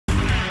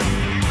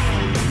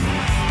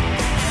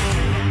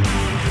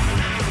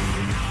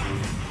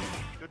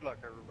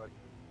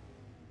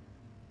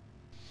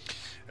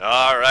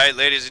All right,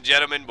 ladies and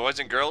gentlemen, boys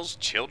and girls,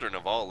 children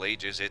of all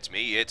ages, it's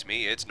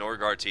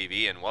Norgard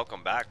TV, and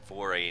welcome back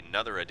for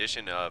another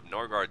edition of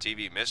Norgard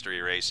TV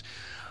Mystery Race.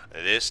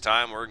 This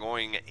time we're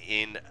going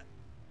in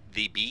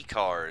the B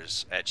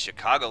cars at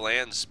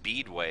Chicagoland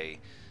Speedway.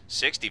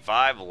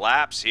 65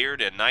 laps here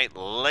tonight,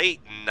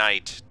 late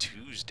night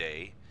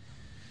Tuesday.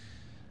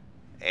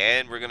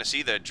 And we're going to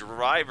see the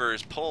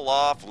drivers pull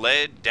off,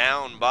 led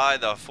down by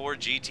the Ford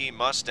GT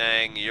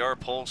Mustang, your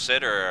pole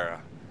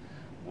sitter,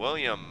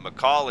 William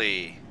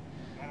McCauley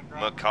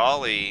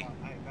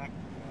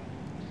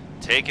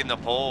taking the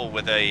pole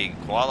with a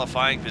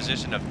qualifying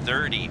position of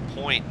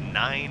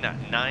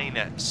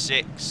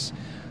 30.996,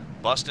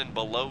 busting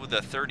below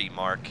the 30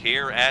 mark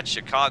here at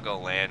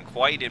Chicagoland.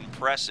 Quite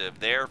impressive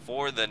there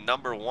for the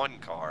number 1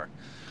 car.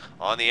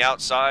 On the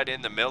outside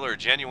in the Miller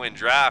Genuine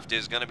Draft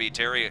is going to be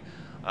Terry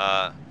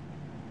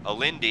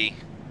Alindi.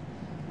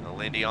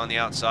 Alindi on the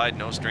outside,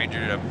 no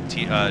stranger to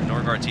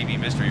Norgard TV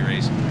Mystery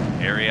Race.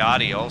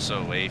 Ariati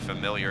also a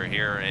familiar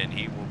here, and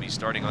he will be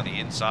starting on the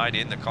inside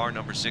in the car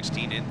number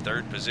 16 in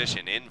 3rd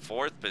position. In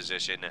 4th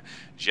position,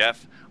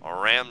 Jeff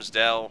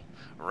Ramsdell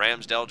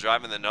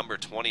driving the number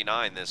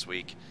 29 this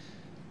week.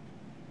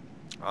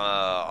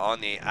 On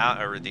the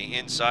the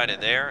inside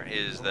of there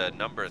is the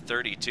number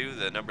 32,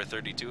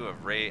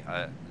 of Ray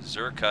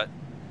Zerkut,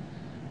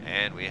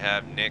 and we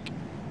have Nick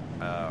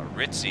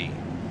Ritzy.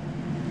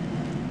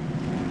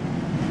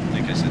 I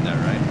think I said that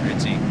right,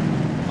 Ritzy.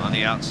 On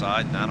the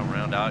outside, and that'll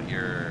round out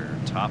your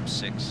top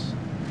 6.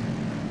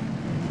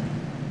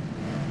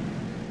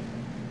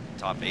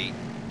 Top 8.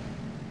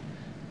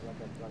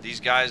 These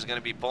guys are going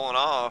to be pulling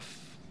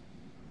off.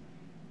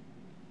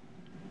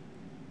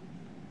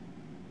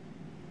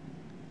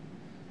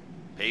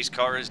 Pace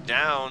car is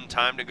down.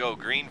 Time to go.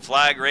 Green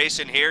flag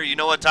racing here. You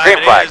know what time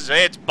it is.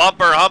 It's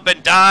bumper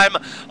humping time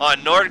on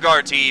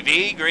Norgard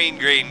TV. Green,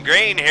 green,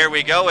 green. Here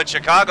we go at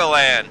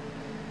Chicagoland.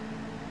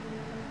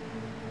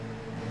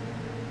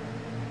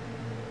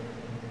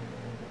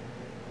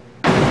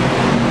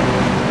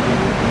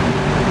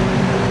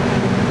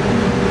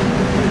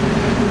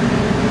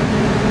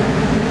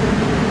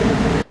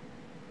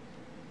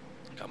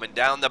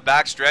 Down the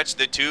backstretch,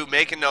 the two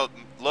making a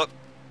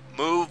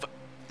move.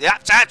 Yeah,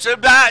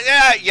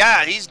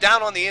 he's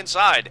down on the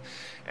inside,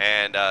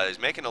 and he's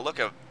making a look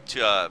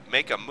to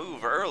make a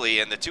move early.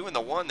 And the 2 and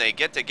the 1, they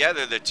get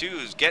together. The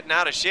 2's getting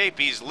out of shape.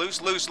 He's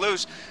loose.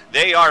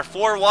 They are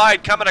 4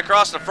 wide coming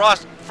across the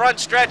front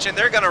stretch, and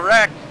they're going to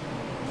wreck.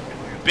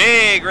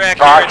 Big wreck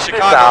here at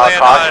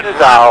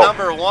Chicagoland on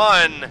number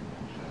 1.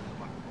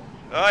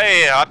 Oh,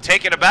 yeah, I'm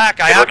taking it back.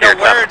 I have no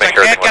words. I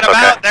can't get them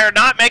out. They're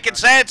not making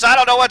sense. I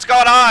don't know what's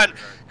going on.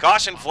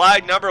 Caution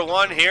flag number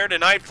 1 here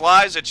tonight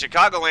flies at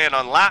Chicagoland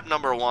on lap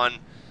number 1.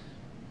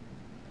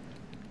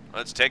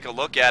 Let's take a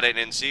look at it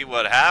and see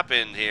what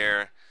happened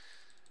here.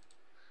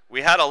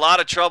 We had a lot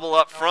of trouble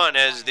up front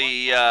as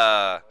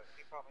the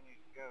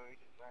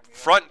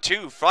front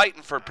 2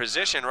 fighting for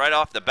position right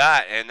off the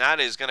bat, and that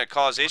is going to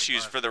cause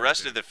issues for the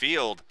rest of the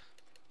field.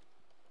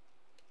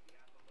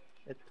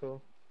 It's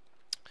cool.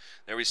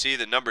 There we see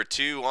the number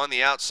 2 on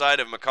the outside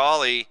of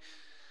McCauley.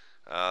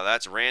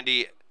 That's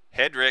Randy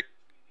Hedrick.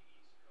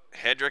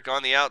 Hedrick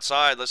on the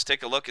outside. Let's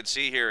take a look and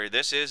see here.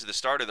 This is the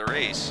start of the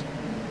race.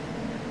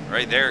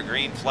 Right there,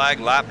 green flag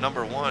lap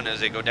number 1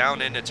 as they go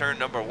down into turn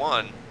number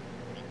 1.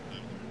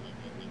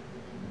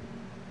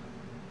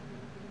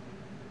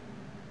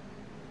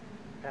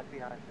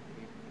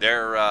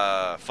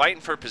 They're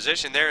fighting for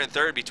position there in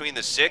 3rd between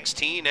the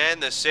 16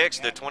 and the 6,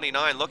 the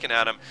 29 looking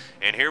at him.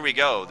 And here we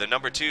go, the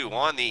number 2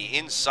 on the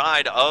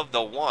inside of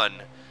the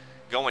 1,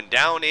 going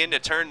down into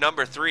turn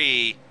number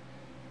 3.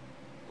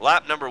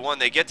 Lap number 1,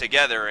 they get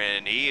together,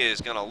 and he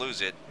is going to lose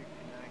it.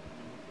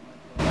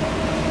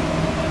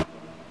 And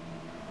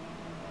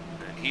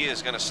he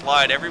is going to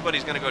slide.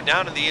 Everybody's going to go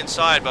down to the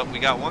inside, but we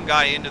got one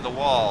guy into the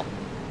wall.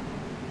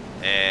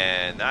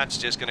 And that's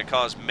just going to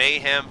cause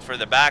mayhem for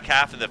the back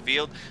half of the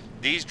field.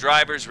 These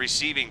drivers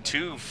receiving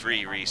 2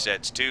 free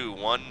resets,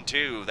 1,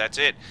 2, that's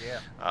it. Yeah.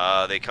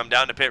 They come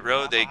down to pit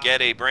road, they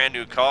get a brand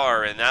new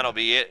car, and that'll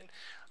be it.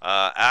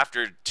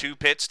 After 2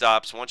 pit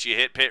stops, once you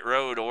hit pit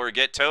road or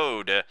get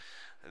towed,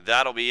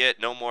 that'll be it.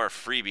 No more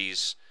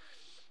freebies.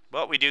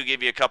 But we do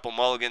give you a couple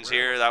mulligans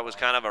here. That was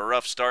kind of a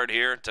rough start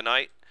here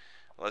tonight.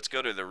 Let's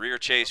go to the rear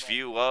chase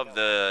view of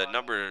the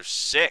number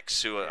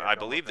 6, who I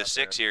believe the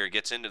 6 here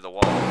gets into the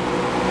wall.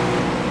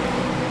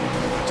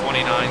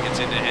 29 gets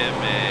into him,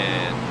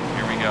 and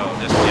here we go.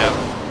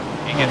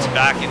 He gets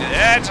back into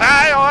it.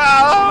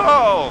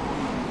 Oh!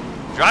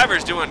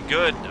 Driver's doing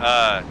good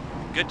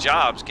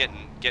jobs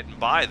getting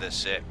by the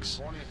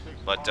 6,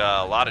 but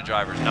a lot of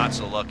drivers not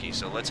so lucky.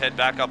 So let's head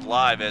back up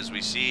live as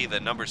we see the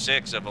number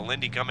 6 of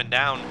Alindi coming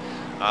down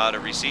to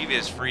receive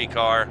his free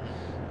car.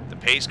 The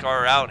pace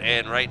car out,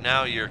 and right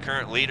now your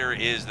current leader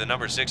is the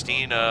number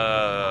 16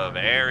 of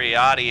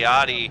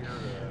Ariati,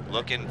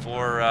 looking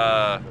for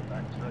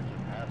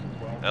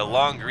a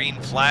long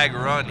green flag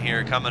run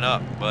here coming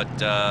up, but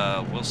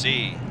we'll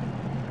see.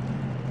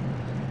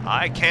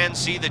 I can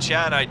see the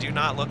chat. I do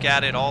not look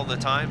at it all the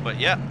time, but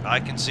yeah, I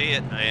can see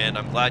it, and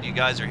I'm glad you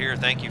guys are here.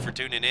 Thank you for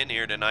tuning in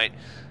here tonight.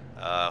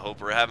 Hope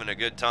we're having a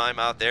good time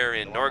out there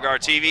in Norgar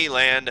TV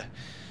land.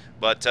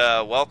 But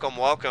welcome,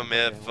 welcome.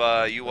 If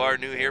you are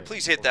new here,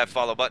 please hit that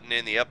follow button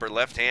in the upper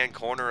left-hand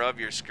corner of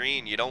your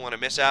screen. You don't want to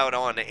miss out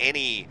on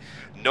any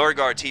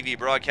Norgar TV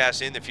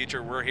broadcasts in the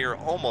future. We're here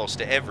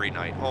almost every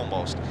night,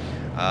 almost.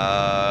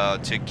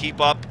 To keep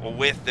up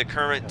with the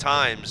current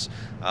times,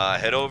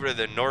 head over to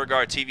the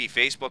Norgar TV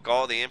Facebook.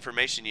 All the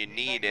information you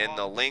need and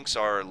the links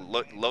are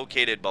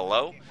located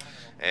below.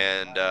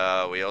 And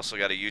we also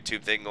got a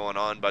YouTube thing going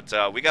on.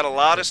 But we got a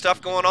lot of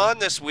stuff going on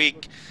this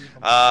week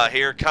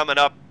here coming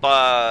up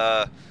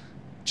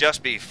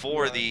just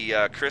before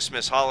the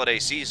Christmas holiday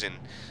season.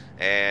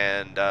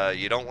 And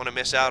you don't want to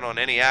miss out on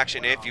any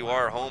action if you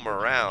are home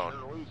around.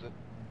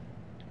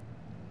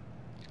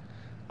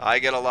 I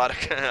get a lot of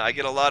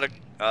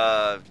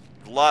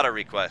lot of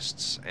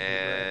requests,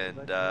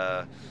 and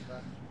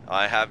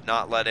I have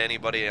not let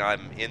anybody.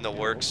 I'm in the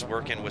works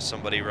working with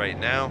somebody right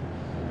now.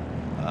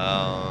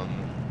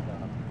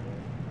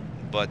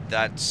 But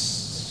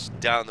that's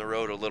down the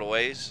road a little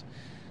ways.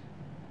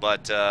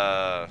 But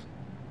yeah,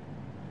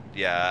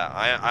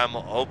 I'm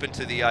open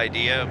to the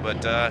idea,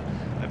 but I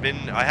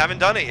haven't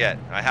done it yet.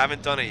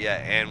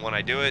 And when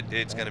I do it,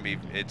 it's gonna be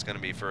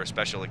for a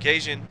special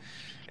occasion.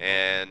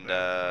 And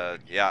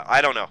yeah,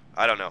 I don't know.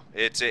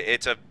 It's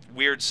a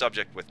weird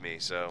subject with me,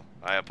 so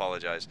I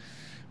apologize.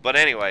 But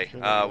anyway,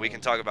 we can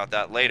talk about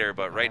that later.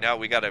 But right now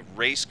we got a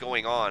race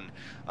going on.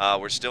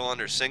 We're still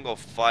under single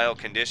file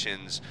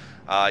conditions.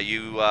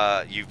 You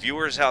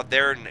viewers out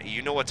there,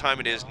 you know what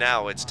time it is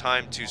now. It's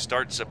time to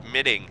start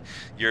submitting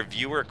your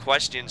viewer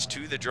questions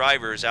to the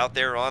drivers out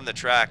there on the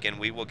track, and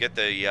we will get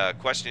the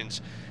questions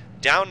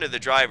down to the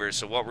drivers.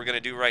 So what we're going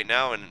to do right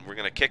now, and we're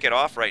going to kick it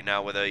off right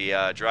now with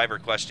a driver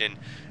question,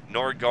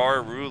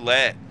 Norgar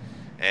Roulette.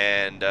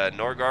 And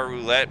Norgar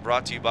Roulette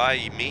brought to you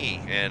by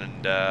me.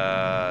 And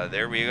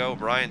there we go,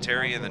 Brian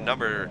Terry in the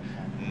number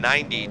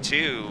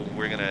 92.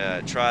 We're going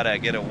to try to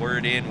get a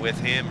word in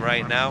with him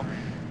right now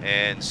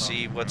and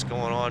see what's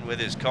going on with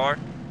his car.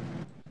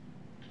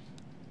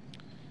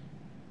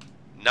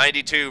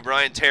 92,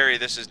 Brian Terry,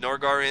 this is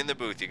Norgar in the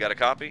booth. You got a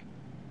copy?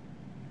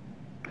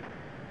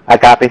 I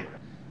copy.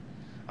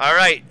 All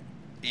right.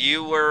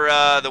 You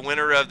were the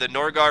winner of the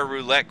Norgar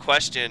Roulette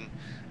question.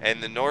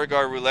 And the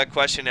Norgar Roulette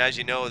question, as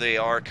you know, they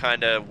are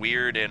kind of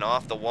weird and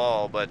off the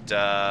wall. But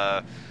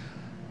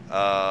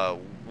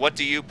what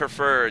do you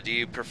prefer? Do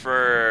you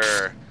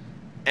prefer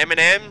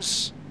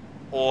M&M's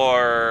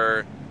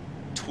or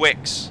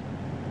Twix?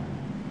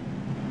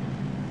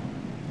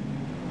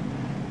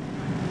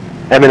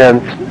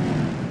 M&M's.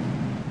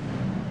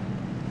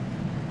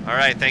 All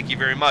right, thank you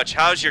very much.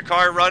 How's your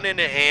car running,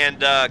 and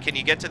can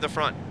you get to the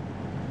front?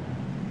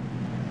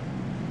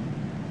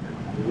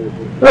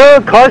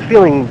 Car's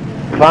feeling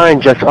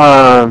fine just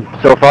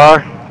so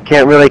far.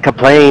 Can't really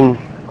complain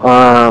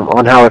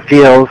on how it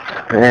feels,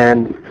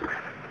 and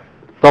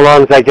so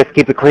long as I just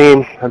keep it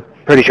clean, I'm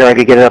pretty sure I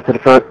could get it up to the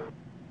front.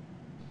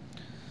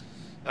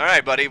 All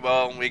right, buddy.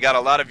 Well, we got a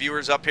lot of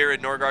viewers up here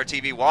at Norgar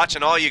TV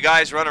watching all you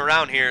guys run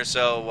around here,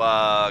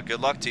 so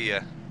good luck to you.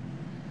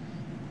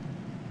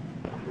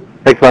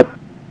 Thanks, bud.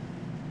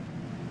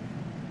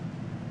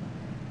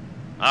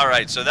 All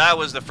right, so that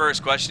was the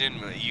first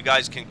question. You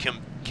guys can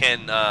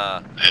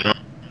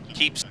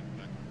keep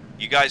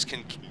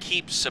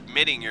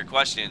submitting your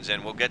questions,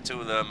 and we'll get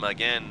to them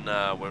again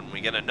when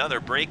we get another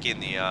break in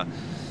the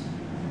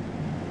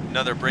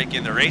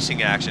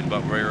racing action.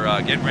 But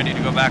we're getting ready to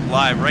go back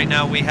live right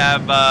now. We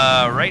have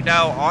right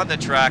now on the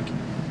track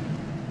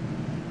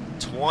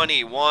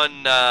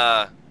 21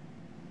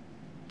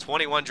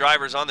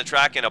 drivers on the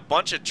track, and a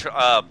bunch of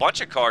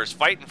cars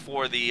fighting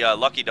for the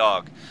lucky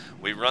dog.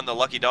 We run the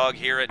lucky dog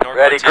here at Norgar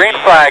Ready, TV. green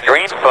flag,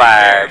 green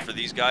flag. For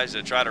these guys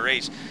to try to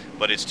race,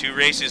 but it's 2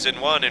 races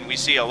in 1, and we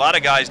see a lot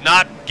of guys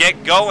not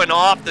get going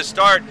off the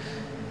start.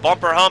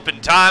 Bumper hump in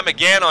time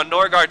again on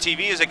Norgar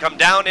TV as they come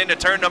down into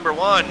turn number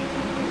 1.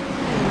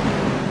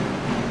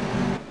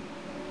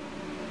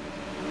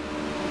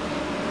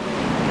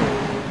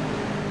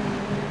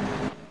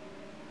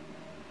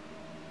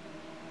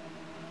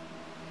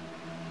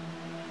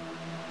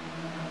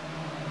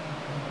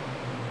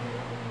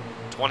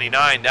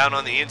 '29 down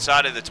on the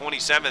inside of the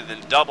 27th,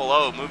 and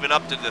 00 moving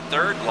up to the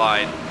 3rd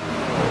line.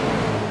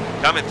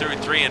 Coming through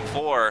 3 and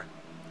 4.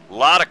 A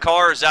lot of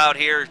cars out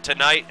here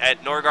tonight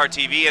at Norgar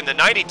TV. And the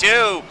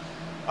 92.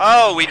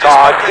 Oh, we just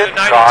looked at the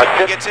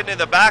 92. He gets into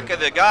the back of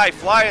the guy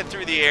flying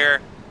through the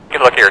air. You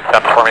can look here,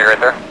 stop for me right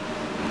there.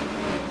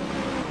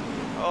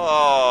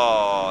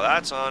 Oh,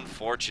 that's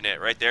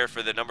unfortunate right there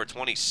for the number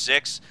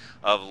 26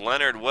 of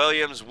Leonard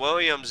Williams.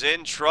 Williams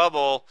in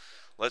trouble.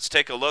 Let's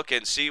take a look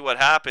and see what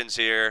happens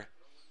here.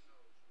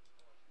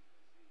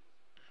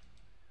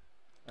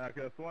 I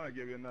could have sworn I'd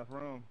give you enough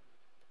room.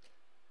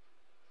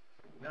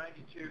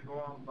 92 go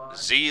on by.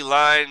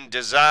 Z-Line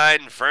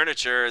Design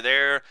Furniture.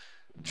 They're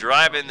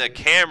driving the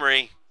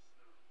Camry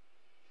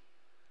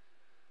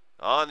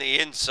on the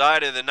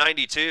inside of the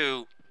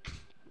 92.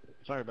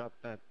 Sorry about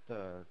that,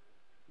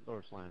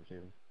 door slam,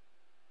 Steven.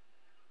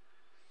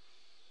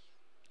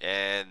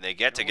 And they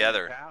get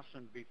together.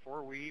 Passing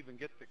before we even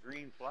get the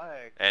green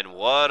flag. And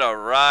what a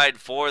ride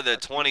for the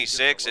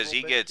 26 as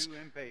he gets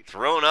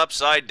thrown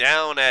upside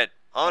down at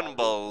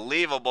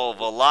unbelievable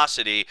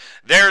velocity.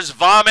 There's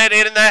vomit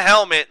in the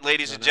helmet,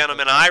 ladies and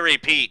gentlemen. I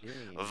repeat,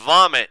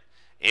 vomit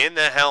in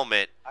the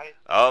helmet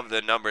of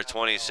the number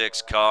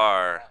 26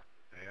 car.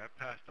 Hey, I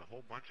passed a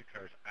whole bunch of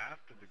cars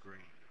after the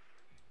green,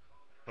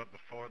 but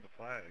before the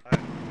flag.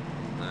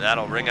 And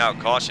that'll ring out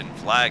caution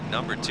flag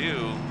number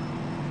 2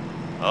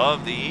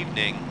 of the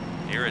evening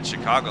here at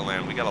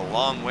Chicagoland. We got a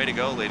long way to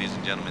go, ladies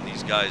and gentlemen.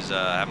 These guys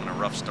having a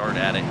rough start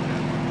at it,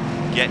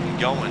 getting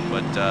going,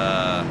 but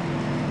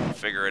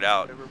figure it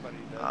out.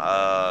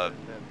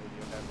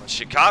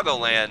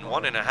 Chicagoland,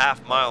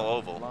 1.5 mile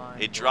oval.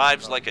 It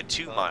drives like a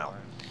 2 mile.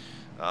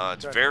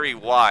 It's very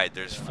wide.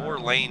 There's 4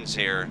 lanes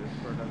here,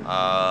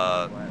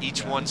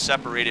 each one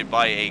separated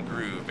by a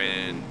groove,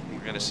 and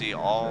we're going to see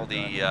all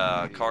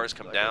the cars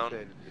come down,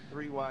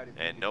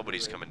 and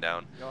nobody's coming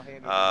down.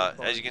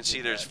 As you can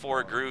see, there's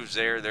 4 grooves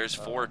there. There's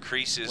 4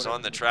 creases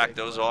on the track.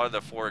 Those are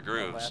the 4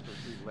 grooves.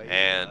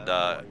 And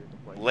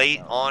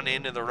late on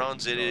into the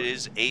runs,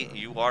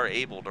 you are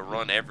able to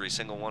run every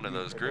single one of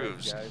those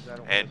grooves.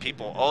 And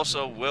people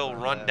also will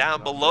run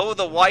down below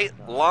the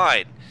white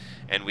line.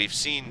 And we've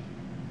seen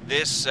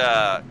this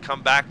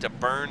come back to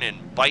burn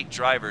and bite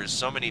drivers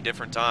so many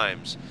different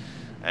times.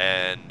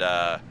 And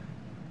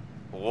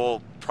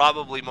we'll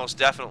probably most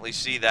definitely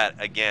see that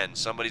again.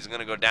 Somebody's going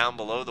to go down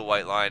below the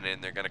white line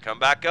and they're going to come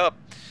back up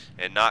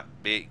and not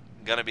be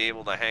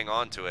able to hang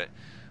on to it.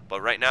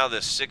 But right now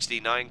the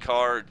 69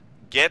 car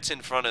gets in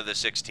front of the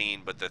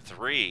 16, but the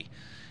 3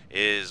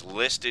 is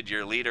listed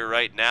your leader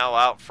right now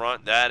out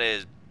front. That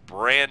is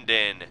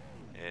Brandon,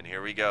 and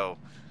here we go.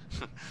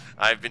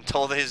 I've been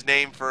told his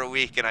name for a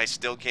week and I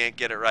still can't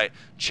get it right.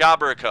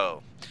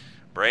 Chaberco.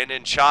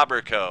 Brandon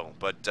Chaberco,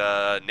 but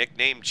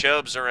nicknamed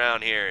Chubbs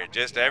around here.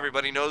 Just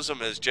everybody knows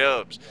him as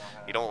Chubbs.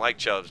 You don't like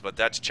Chubbs, but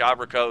that's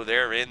Chaberco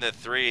there in the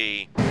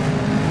 3.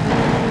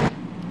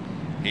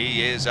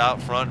 He is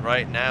out front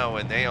right now,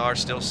 and they are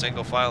still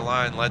single file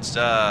line. Let's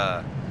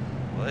try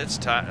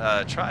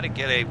to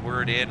get a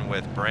word in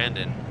with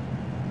Brandon.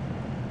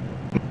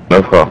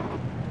 No problem.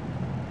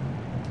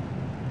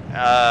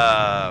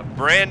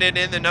 Brandon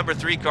in the number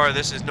 3 car.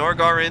 This is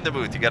Norgar in the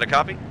booth. You got a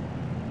copy?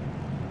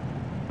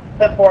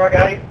 That's 4, I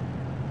got you.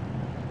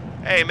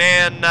 Hey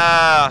man,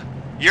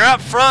 you're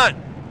up front.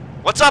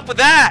 What's up with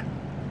that?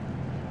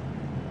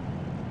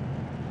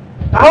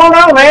 I don't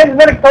know, man. It's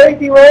been a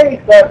crazy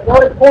race.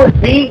 Started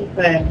 14th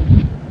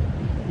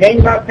and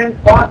gained about 10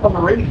 spots on the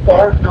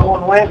restart. No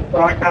one went,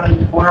 so I kind of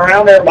just went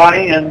around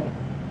everybody, and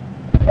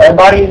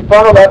everybody in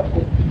front of us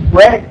was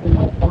wrecked, and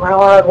somehow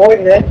I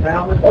avoided it, and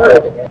now I'm in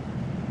 3rd.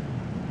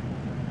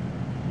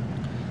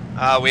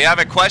 We have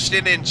a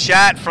question in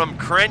chat from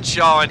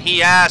Crenshaw, and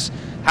he asks,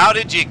 how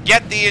did you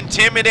get the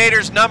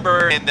Intimidator's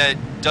number, and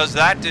does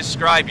that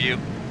describe you?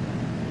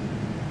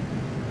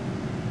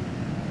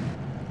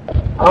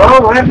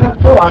 Oh, I'm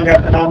not sure I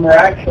got the number,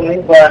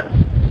 actually, but,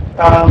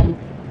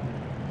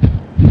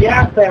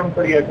 yeah, I'd say I'm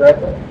pretty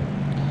aggressive.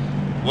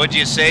 Would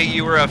you say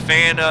you were a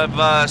fan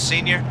of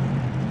Senior?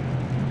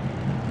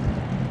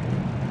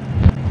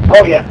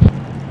 Oh, yeah.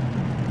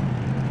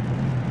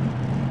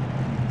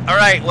 All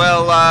right,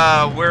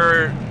 well,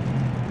 we're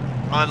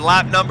on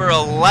lap number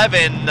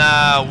 11.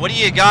 What do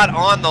you got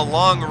on the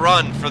long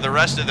run for the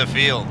rest of the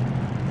field?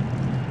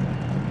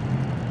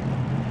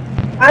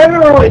 I haven't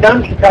really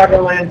done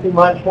Chicagoland too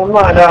much, so I'm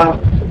not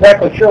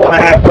exactly sure what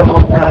I have for a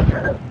long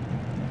time.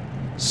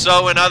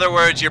 So, in other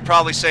words, you're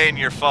probably saying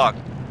you're fucked.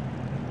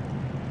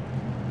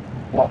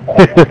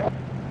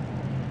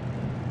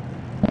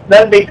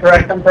 That'd be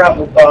correct. I'm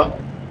probably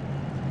fucked.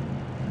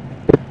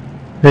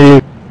 Hey,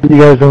 you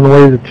guys on the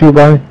way to the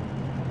 2-by?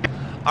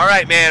 All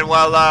right, man.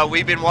 Well,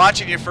 we've been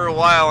watching you for a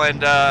while,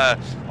 and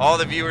all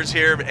the viewers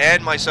here,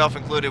 and myself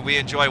included, we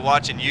enjoy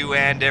watching you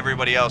and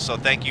everybody else. So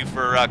thank you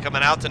for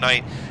coming out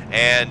tonight,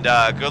 and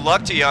good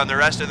luck to you on the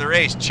rest of the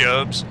race,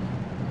 Chubbs.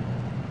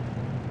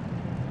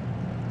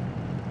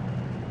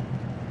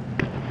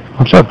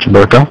 What's up,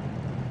 Chaberco?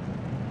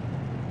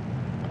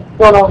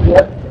 What's going on,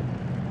 Jeff?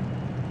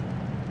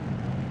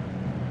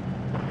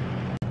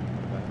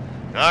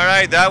 All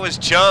right, that was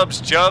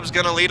Chubbs. Chubbs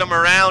going to lead them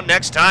around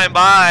next time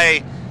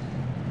by.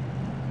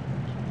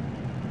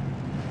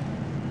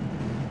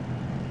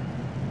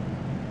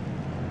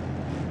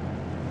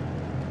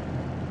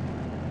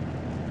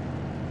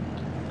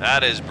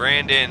 That is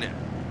Brandon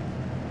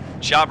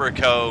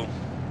Chaberco.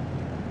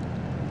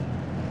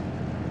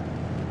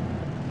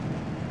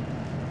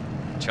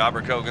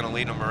 Chaberco going to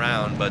lead them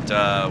around, but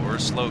we're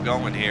slow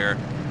going here.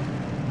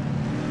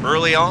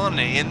 Early on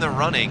in the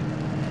running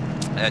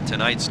at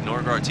tonight's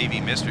Norgar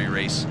TV Mystery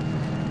Race.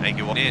 Thank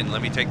you all in.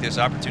 Let me take this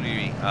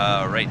opportunity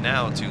right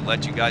now to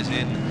let you guys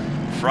in.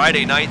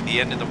 Friday night,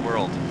 the end of the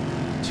world,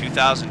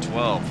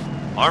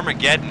 2012.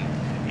 Armageddon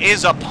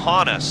is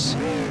upon us.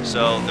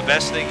 So the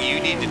best thing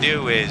you need to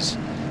do is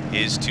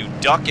is to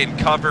duck and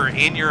cover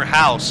in your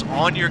house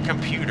on your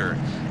computer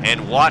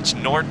and watch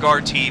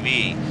Nordgar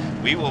TV.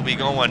 We will be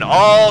going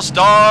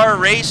all-star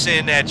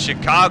racing at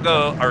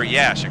Chicago, or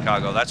yeah,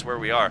 Chicago, that's where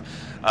we are.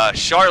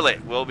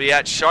 Charlotte, we'll be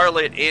at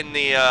Charlotte in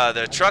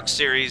the truck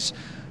series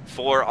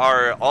for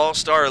our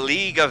all-star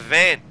league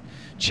event.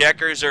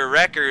 Checkers or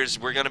wreckers,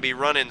 we're going to be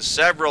running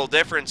several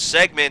different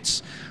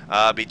segments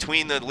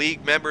between the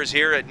league members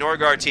here at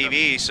Nordgar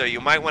TV, so you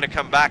might want to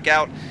come back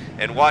out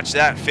and watch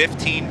that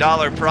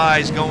 $15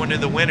 prize going to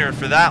the winner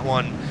for that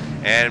one.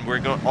 And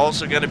we're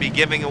also going to be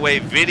giving away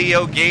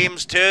video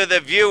games to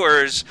the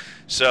viewers.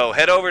 So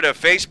head over to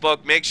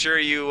Facebook, make sure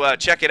you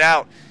check it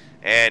out.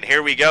 And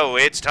here we go.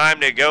 It's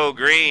time to go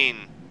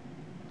green.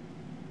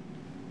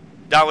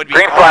 That would be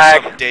Green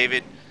awesome, flag.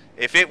 David.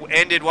 If it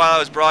ended while I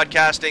was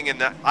broadcasting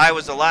and I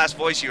was the last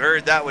voice you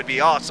heard, that would be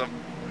awesome.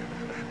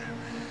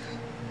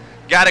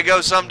 Gotta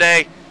go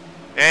someday.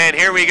 And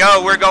here we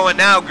go. We're going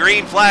now.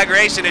 Green flag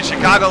racing in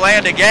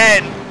Chicagoland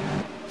again.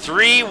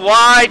 3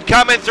 wide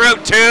coming through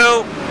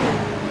 2.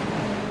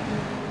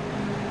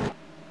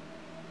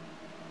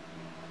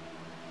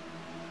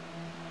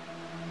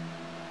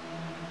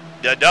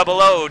 The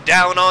 00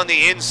 down on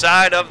the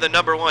inside of the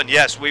number 1.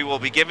 Yes, we will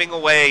be giving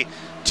away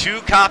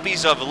 2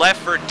 copies of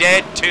Left 4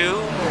 Dead 2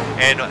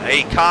 and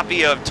a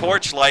copy of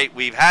Torchlight.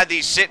 We've had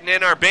these sitting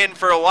in our bin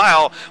for a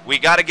while. We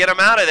got to get them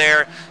out of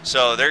there.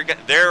 So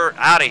they're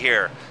out of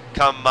here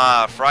come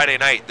Friday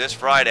night, this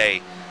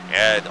Friday.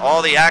 And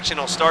all the action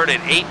will start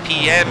at 8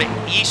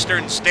 p.m.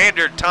 Eastern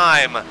Standard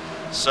Time.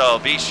 So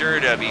be sure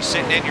to be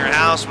sitting in your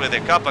house with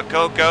a cup of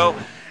cocoa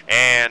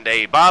and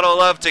a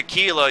bottle of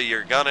tequila.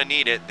 You're going to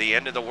need it. The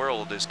end of the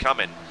world is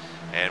coming.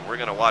 And we're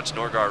going to watch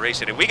Nordgar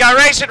racing. And we got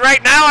racing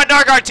right now on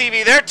Nordgar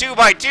TV. They're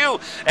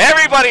 2x2.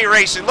 Everybody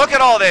racing. Look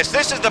at all this.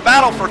 This is the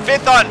battle for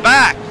 5th on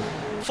back.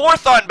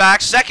 4th on back,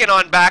 2nd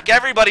on back.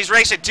 Everybody's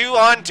racing 2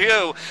 on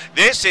 2.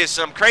 This is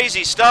some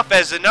crazy stuff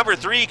as the number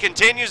 3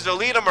 continues to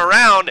lead them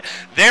around.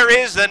 There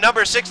is the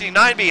number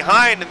 69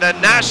 behind the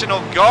National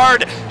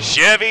Guard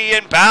Chevy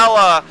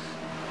Impala.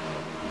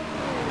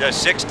 The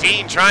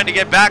 16 trying to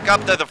get back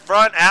up to the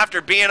front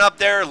after being up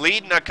there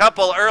leading a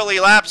couple early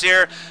laps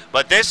here.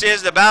 But this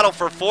is the battle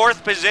for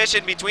 4th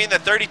position between the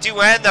 32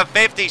 and the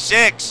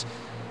 56.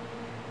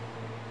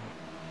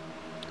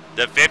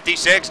 The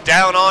 56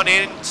 down on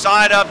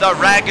inside of the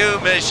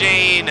Ragu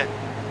machine.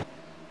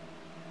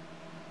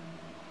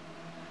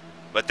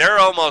 But they're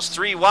almost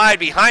 3 wide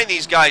behind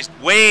these guys,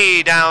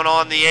 way down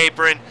on the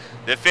apron.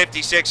 The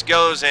 56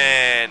 goes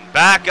and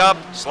back up,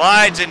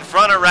 slides in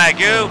front of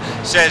Ragu,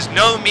 says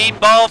no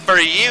meatball for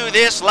you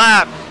this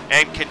lap,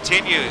 and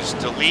continues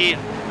to lead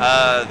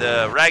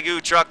the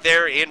Ragu truck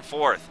there in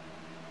 4th,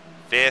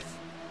 5th,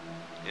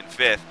 and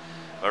 5th.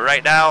 But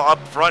right now, up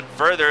front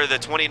further, the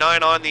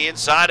 29 on the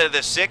inside of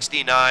the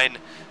 69.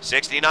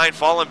 69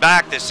 falling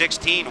back, the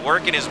 16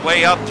 working his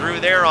way up through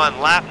there on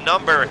lap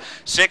number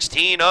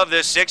 16 of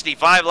this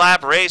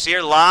 65-lap race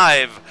here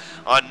live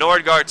on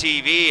Nordgar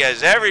TV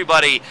as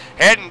everybody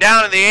heading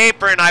down to the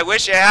apron. I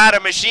wish I had a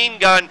machine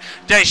gun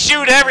to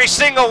shoot every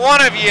single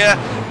one of you.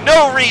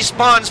 No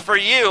respawns for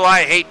you.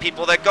 I hate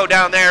people that go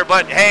down there,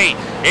 but hey,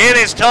 it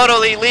is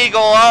totally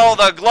legal. All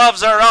the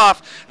gloves are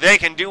off. They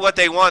can do what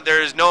they want.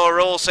 There is no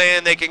rule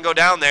saying they can go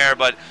down there,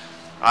 but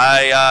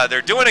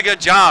they're doing a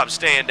good job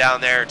staying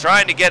down there,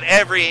 trying to get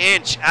every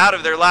inch out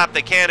of their lap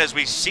they can as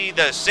we see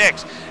the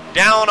 6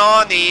 down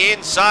on the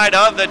inside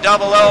of the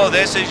 00.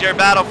 This is your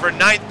battle for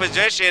 9th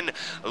position.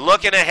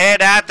 Looking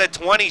ahead at the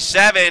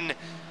 27.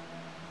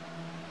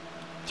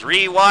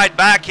 3 wide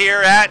back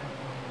here at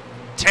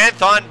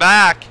 10th on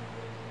back.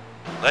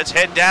 Let's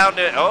head down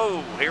to,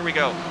 oh, here we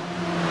go.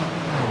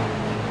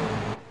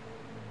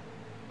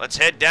 Let's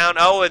head down,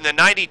 oh, and the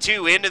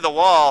 92 into the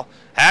wall.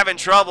 Having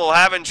trouble.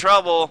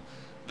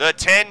 The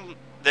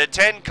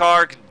 10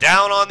 car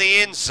down on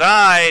the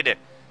inside.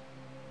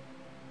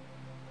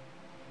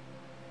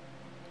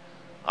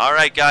 All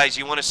right, guys,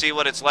 you want to see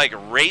what it's like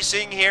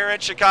racing here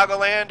at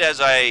Chicagoland?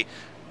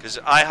 Because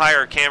I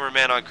hire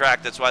cameramen on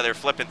crack, that's why they're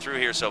flipping through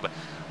here. So, but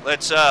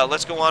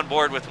let's go on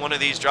board with one of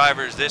these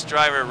drivers. This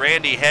driver,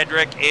 Randy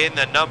Hedrick, in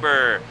the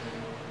number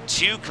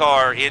 2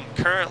 car,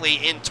 currently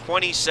in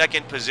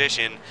 22nd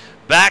position,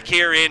 back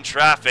here in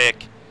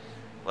traffic.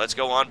 Let's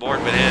go on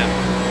board with him.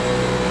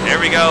 There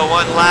we go,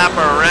 1 lap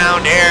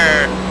around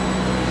here.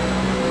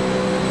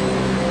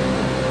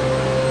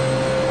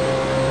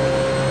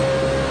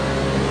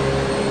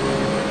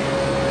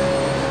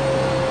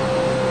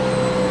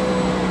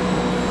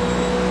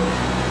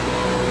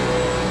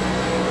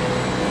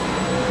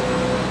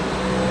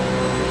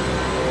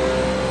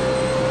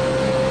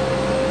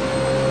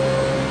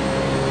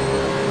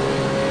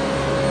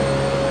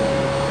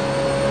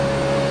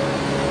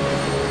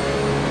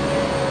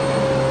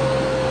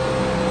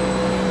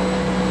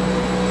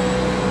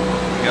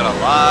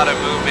 A lot of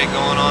movement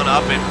going on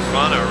up in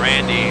front of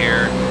Randy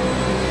here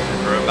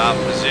for about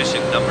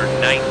position number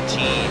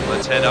 19.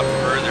 Let's head up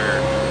further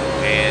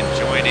and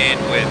join in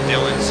with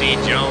Dylan C.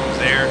 Jones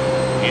there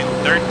in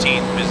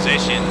 13th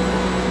position.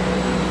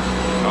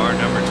 Car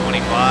number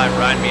 25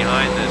 Brad right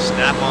behind the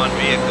snap-on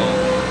vehicle.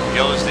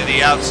 Goes to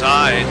the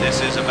outside.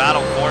 This is a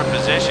battle for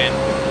position.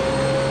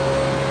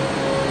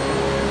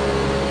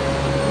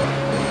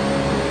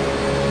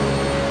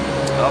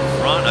 Up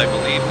front, I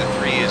believe the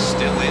 3 is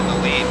still in the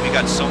lead. We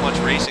got so much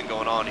racing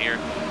going on here.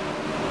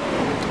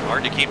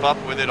 Hard to keep up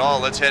with it all.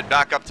 Let's head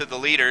back up to the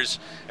leaders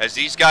as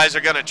these guys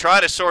are going to try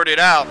to sort it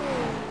out.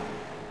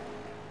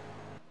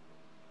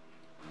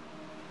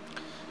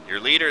 Your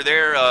leader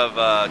there of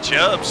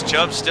Chubbs.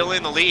 Chubbs still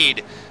in the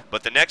lead,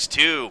 but the next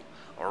 2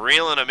 are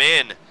reeling them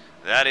in.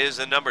 That is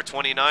the number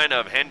 29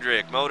 of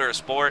Hendrick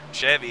Motorsport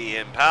Chevy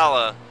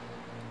Impala.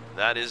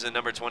 That is the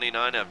number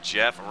 29 of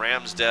Jeff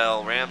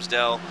Ramsdell.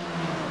 Ramsdell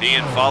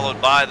being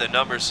followed by the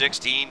number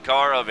 16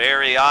 car of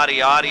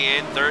Ariotti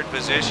in 3rd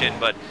position.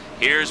 But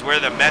here's where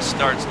the mess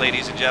starts,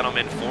 ladies and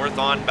gentlemen. 4th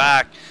on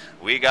back.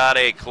 We got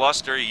a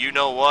cluster, you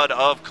know what,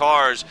 of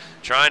cars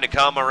trying to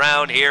come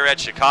around here at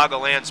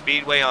Chicagoland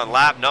Speedway on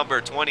lap number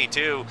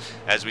 22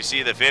 as we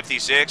see the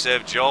 56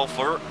 of Joel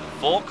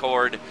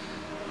Fulcord.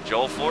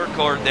 Joel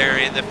Forecourt there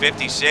in the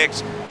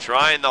 56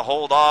 trying to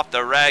hold off the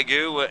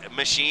Ragu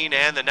machine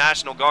and the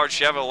National Guard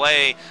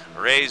Chevrolet.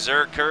 Ray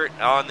Zerkert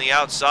on the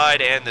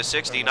outside and the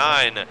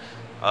 69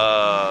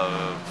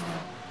 of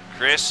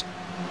Chris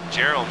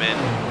Gerelman.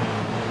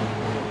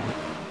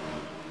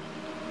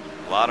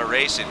 A lot of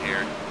racing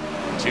here.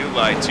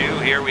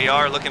 2x2. Here we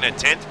are looking at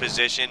 10th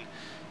position.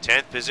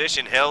 10th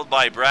position held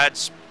by Brad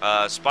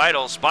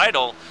Speidel.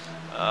 Speidel,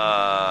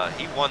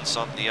 he won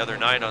something the other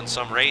night on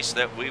some race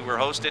that we were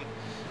hosting.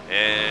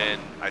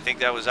 And I think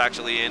that was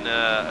actually in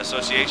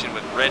association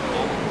with Red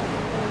Bull,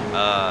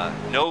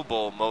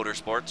 Noble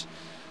Motorsports.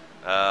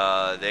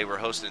 They were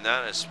hosting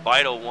that. And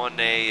Speidel won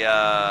a,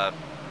 I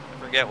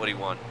forget what he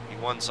won. He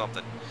won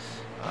something.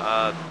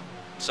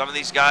 Some of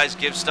these guys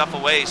give stuff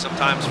away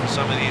sometimes for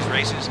some of these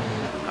races.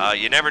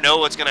 You never know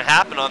what's going to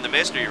happen on the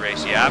mystery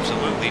race. You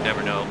absolutely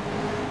never know.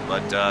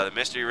 But the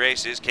mystery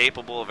race is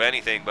capable of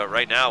anything. But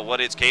right now,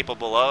 what it's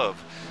capable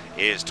of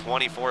is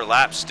 24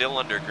 laps still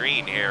under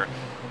green here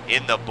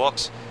in the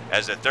books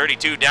as the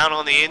 32 down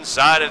on the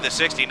inside of the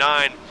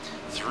 69.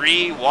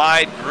 3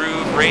 wide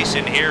groove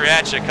racing here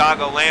at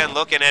Chicagoland,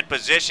 looking at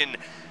position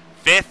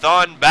 5th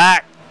on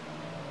back.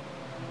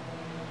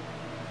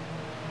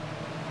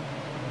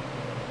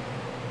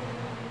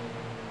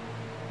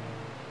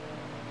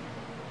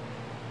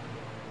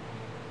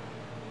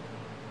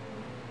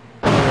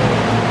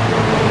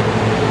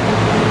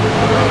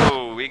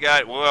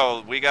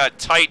 We got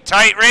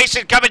tight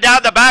racing coming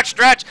down the back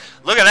stretch.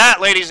 Look at that,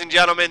 ladies and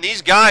gentlemen.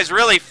 These guys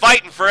really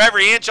fighting for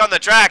every inch on the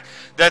track.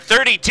 The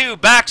 32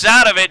 backs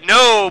out of it,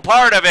 no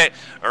part of it.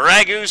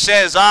 Ragu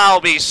says, I'll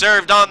be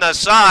served on the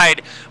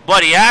side,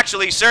 but he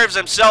actually serves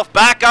himself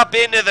back up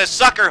into the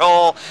sucker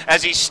hole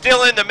as he's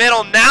still in the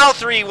middle. Now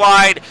 3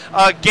 wide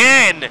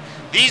again.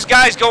 These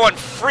guys going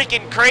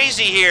freaking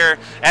crazy here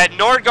at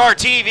Nordgar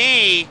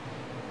TV.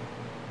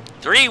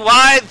 3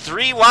 wide,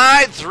 3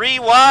 wide, 3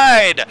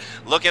 wide.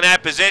 Looking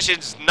at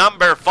positions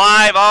number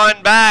 5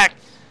 on back.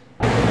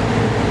 A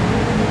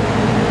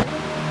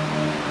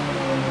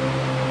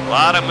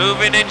lot of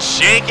moving and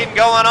shaking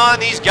going on.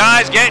 These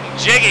guys getting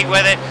jiggy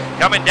with it.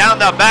 Coming down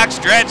the back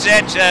stretch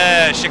at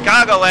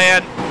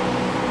Chicagoland.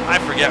 I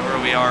forget where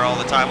we are all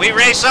the time. We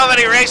race so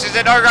many races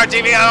at Nordgar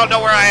TV, I don't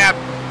know where I am.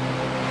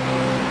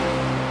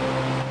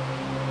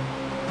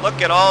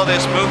 Look at all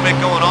this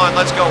movement going on.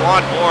 Let's go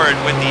on board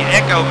with the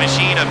Echo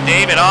machine of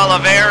David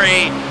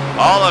Oliveri.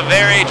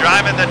 Oliveri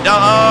driving the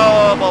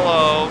double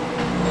O.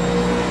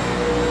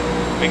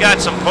 We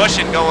got some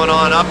pushing going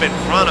on up in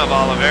front of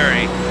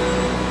Oliveri.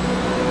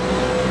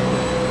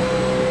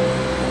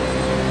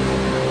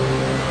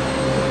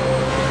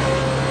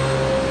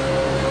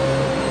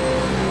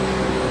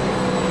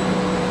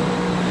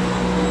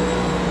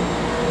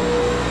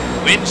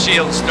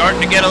 Windshield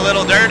starting to get a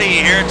little dirty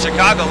here at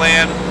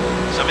Chicagoland.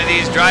 Some of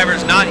these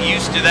drivers not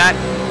used to that.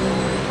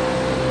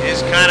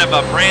 Is kind of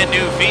a brand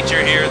new feature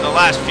here in the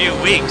last few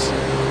weeks,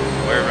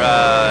 where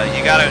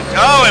you gotta.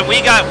 Oh, and we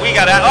got.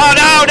 Oh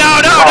no!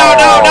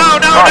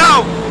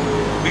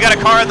 We got a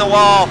car in the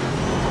wall.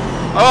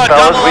 Oh, a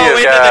double O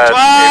into the 12.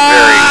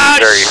 A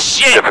very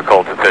Shit.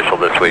 difficult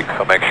official this week,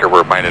 so make sure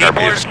we're minding our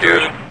P's and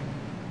Q's.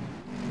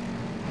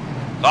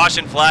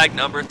 Caution flag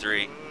number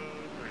 3.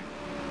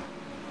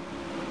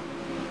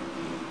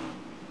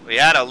 We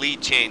had a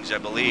lead change, I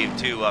believe,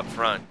 too, up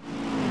front.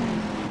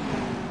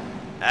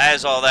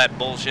 As all that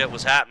bullshit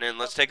was happening,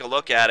 let's take a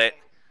look at it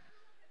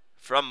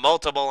from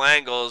multiple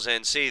angles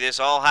and see this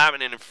all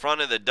happening in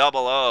front of the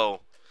double O.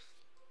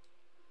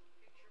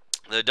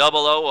 The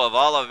double O of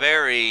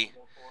Oliveri,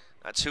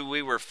 that's who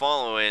we were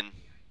following.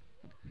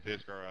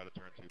 Pace car out of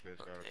turn 2, pace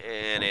car out of turn 2.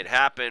 And it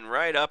happened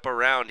right up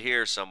around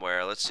here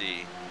somewhere. Let's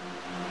see.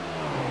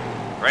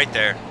 Right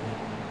there.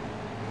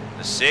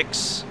 The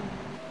 6.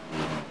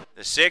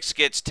 The 6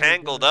 gets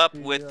tangled up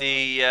with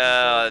the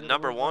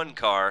number 1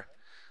 car.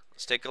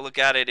 Let's take a look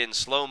at it in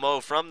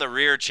slow-mo from the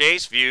rear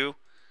chase view.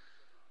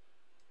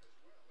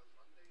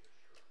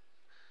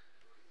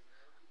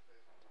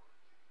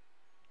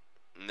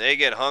 And they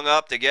get hung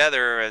up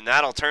together, and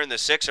that'll turn the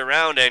 6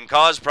 around and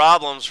cause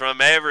problems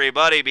from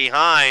everybody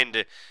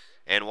behind.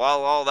 And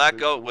while all that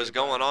was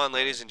going on,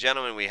 ladies and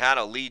gentlemen, we had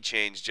a lead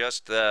change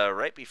just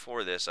right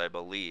before this, I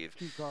believe.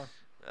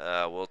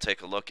 We'll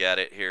take a look at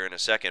it here in a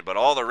second. But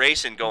all the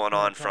racing going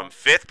on from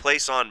 5th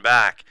place on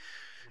back,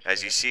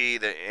 as you see.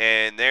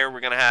 And there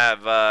we're going to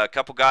have a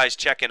couple guys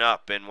checking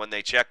up. And when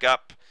they check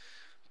up,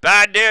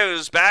 bad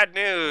news, bad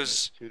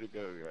news. 2 to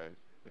go, guys.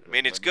 I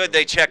mean, it's good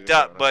they checked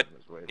up, but,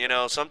 you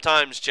know,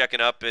 sometimes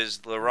checking up is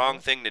the wrong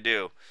thing to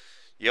do.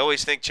 You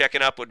always think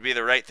checking up would be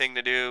the right thing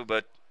to do,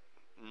 but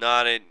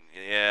not in,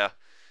 yeah.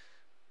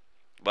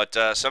 But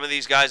some of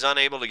these guys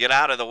unable to get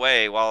out of the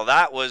way. While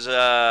that was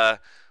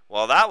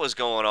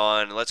going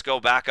on, let's go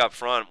back up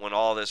front when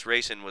all this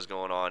racing was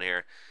going on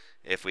here.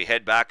 If we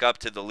head back up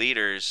to the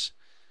leaders,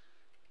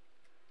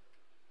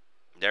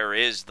 there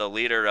is the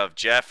leader of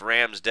Jeff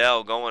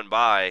Ramsdell going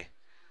by.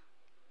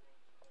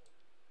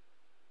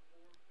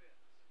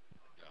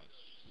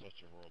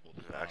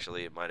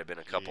 Actually, it might have been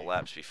a couple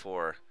laps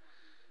before.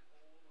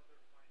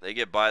 They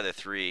get by the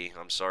 3.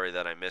 I'm sorry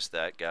that I missed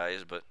that,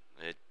 guys, but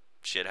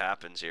shit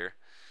happens here.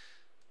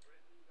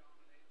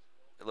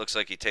 It looks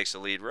like he takes the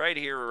lead right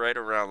here, right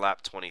around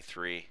lap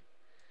 23.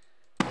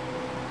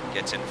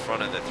 Gets in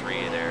front of the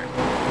 3 there. So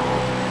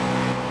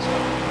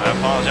I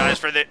apologize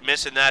for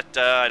missing that.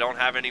 I don't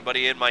have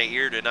anybody in my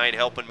ear tonight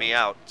helping me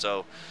out.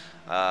 So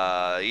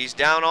he's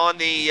down on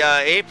the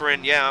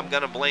apron. Yeah, I'm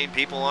going to blame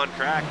people on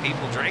crack,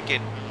 people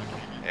drinking.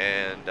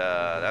 And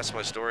that's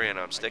my story, and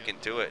I'm sticking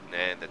to it.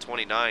 And the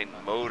 29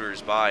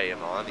 motors by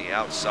him on the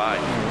outside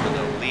for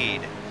the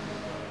lead.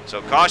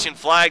 So caution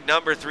flag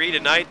number 3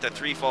 tonight. The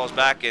 3 falls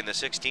back, and the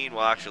 16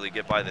 will actually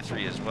get by the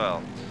 3 as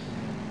well.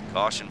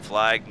 Caution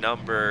flag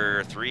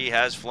number 3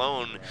 has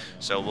flown.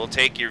 So we'll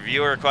take your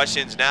viewer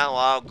questions now.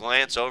 I'll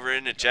glance over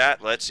in the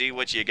chat. Let's see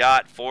what you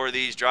got for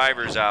these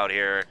drivers out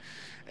here.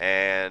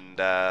 And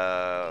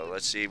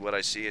let's see what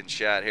I see in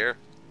chat here.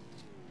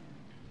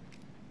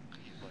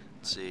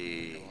 Let's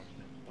see.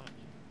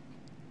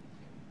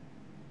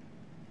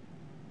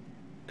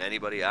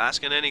 Anybody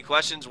asking any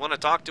questions? Want to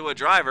talk to a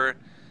driver?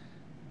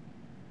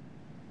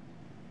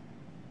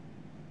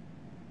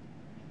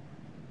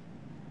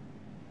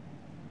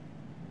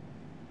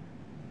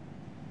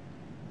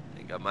 I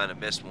think I might have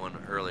missed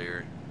one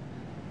earlier.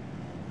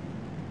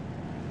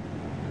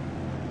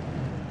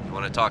 You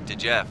want to talk to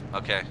Jeff?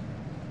 Okay.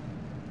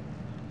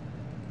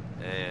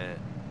 And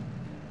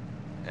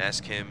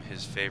ask him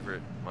his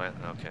favorite.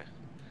 Okay.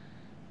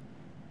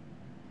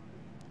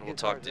 We'll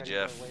talk to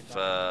Jeff.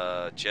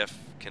 Jeff,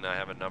 can I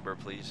have a number,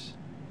 please?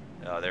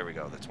 There we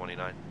go, the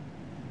 29.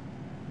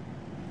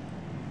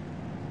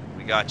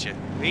 We got you.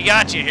 We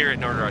got you here at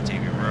Norgar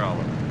TV. We're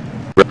all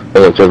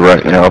As of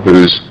right now,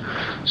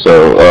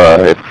 so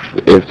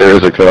if there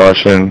is a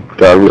caution,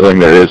 God willing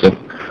there isn't,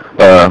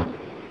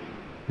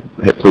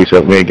 please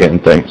help me again,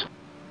 thanks.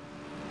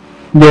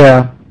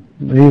 Yeah,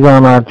 he's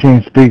on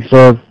Team Speak,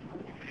 so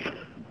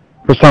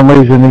for some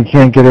reason he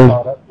can't get his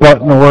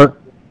button to work.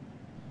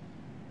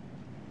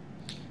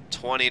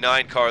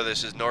 29 car,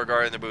 this is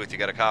Norgar in the booth. You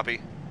got a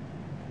copy?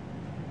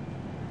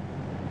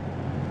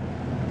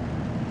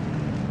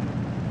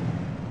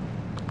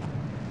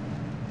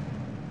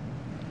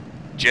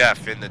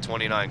 Jeff in the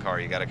 29 car,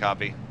 you got a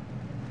copy?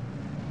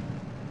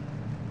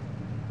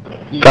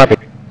 Copy.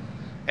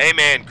 Hey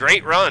man,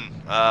 great run.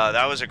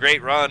 That was a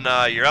great run.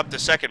 You're up to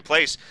 2nd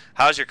place.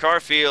 How's your car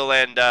feel,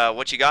 and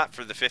what you got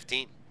for the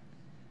 15?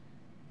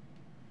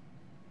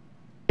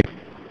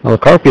 Well, the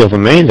car feels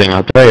amazing,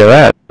 I'll tell you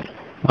that.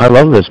 I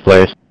love this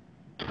place.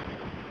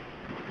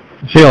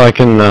 I feel I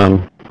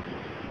can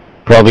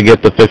probably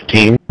get the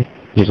 15.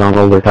 He's on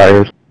older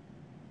tires.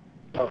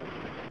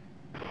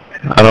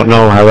 I don't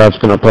know how that's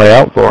going to play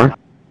out for him.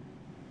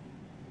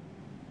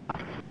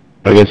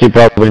 I guess he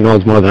probably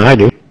knows more than I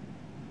do.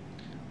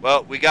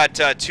 Well, we got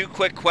 2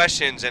 quick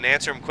questions, and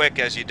answer them quick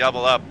as you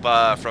double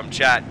up from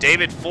chat.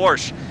 David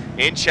Forsch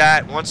in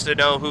chat wants to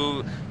know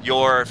who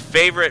your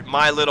favorite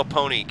My Little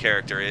Pony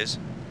character is.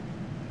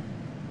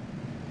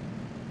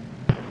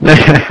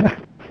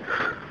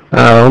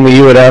 Only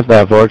you would ask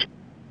that, Forge.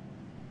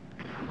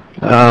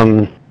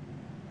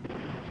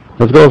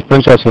 Let's go with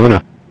Princess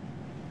Luna.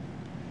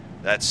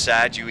 That's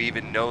sad you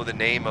even know the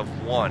name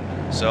of one.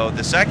 So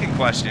the second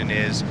question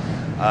is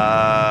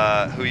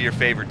who your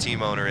favorite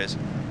team owner is.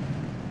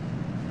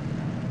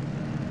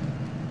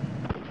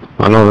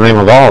 I know the name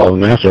of all of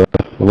them, actually.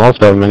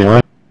 Most of them,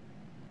 anyway.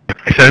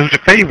 So who's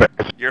your favorite?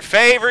 Your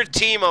favorite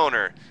team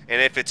owner. And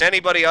if it's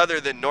anybody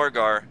other than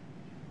Norgar,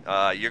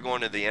 you're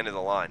going to the end of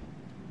the line.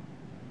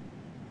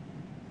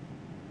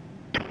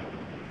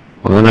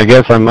 Well, then I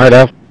guess I might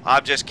have...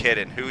 I'm just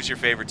kidding. Who's your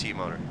favorite team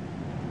owner?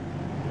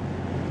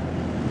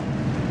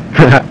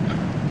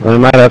 I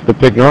might have to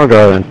pick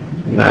Norgar then.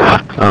 Nah,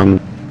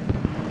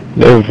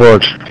 David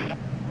Forge.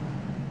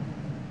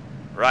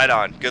 Right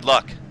on. Good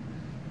luck.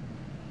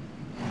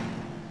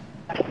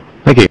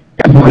 Thank you.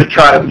 to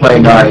try to play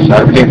nice.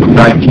 I came from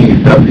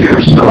 19th up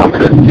here, so I'm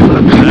going to do it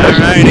a bit. All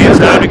right, it's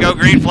time to go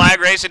green flag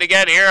racing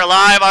again here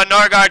live on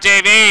Norgar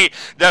TV.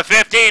 The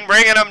 15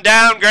 bringing them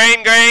down.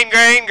 Green, green,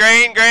 green,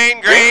 green, green,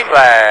 green.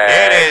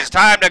 It is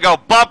time to go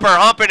bumper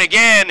humping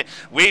again.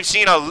 We've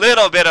seen a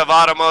little bit of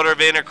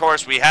automotive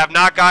intercourse. We have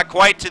not got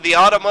quite to the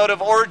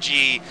automotive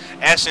orgy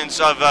essence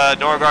of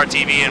Norgar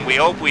TV, and we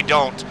hope we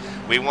don't.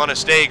 We want to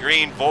stay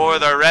green for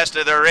the rest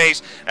of the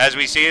race as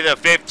we see the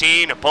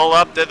 15 pull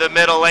up to the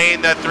middle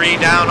lane, the 3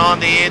 down on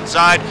the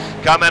inside,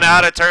 coming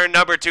out of turn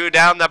number 2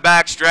 down the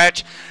back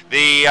stretch.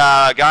 The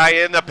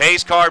guy in the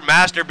pace car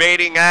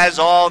masturbating as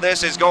all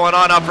this is going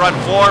on up front.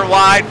 4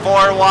 wide,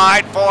 4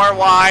 wide, 4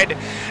 wide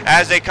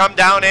as they come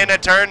down into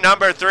turn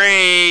number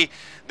 3.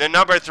 The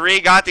number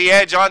 3 got the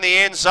edge on the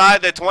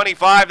inside. The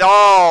 25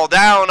 all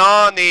down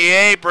on the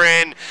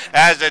apron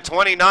as the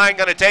 29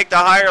 going to take the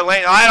higher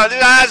lane.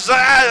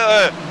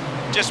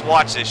 Just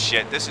watch this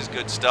shit. This is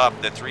good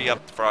stuff. The 3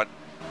 up front.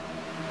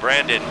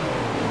 Brandon,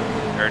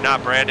 or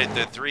not Brandon,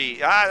 the 3.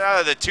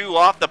 The 2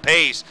 off the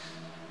pace.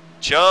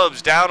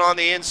 Chubbs down on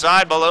the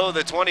inside below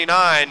the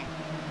 29.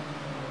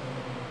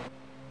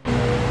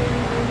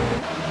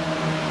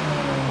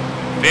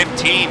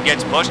 15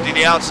 gets pushed to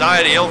the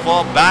outside. He'll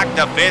fall back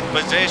to 5th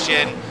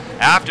position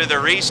after the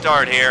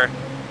restart here.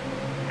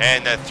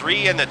 And the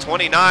 3 and the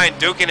 29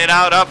 duking it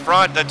out up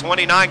front. The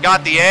 29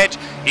 got the edge.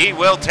 He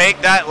will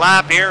take that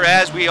lap here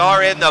as we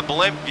are in the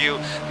blimp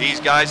view. These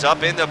guys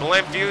up in the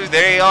blimp view,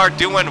 they are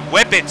doing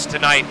whippets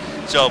tonight.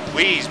 So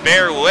please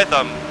bear with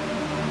them.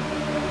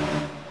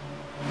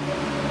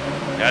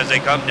 As they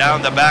come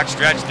down the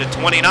backstretch, the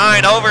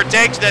 29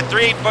 overtakes the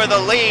 3 for the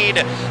lead.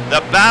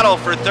 The battle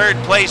for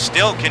 3rd place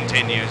still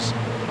continues.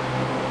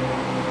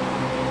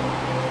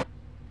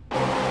 The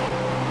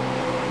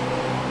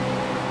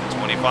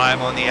 25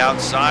 on the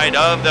outside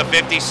of the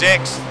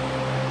 56.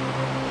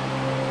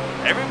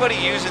 Everybody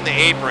using the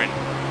apron.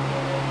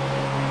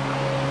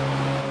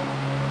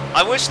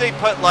 I wish they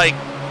put, like,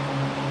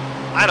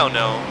 I don't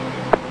know.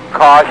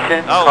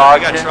 Caution, oh, caution. I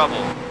got trouble.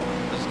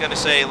 I was going to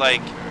say,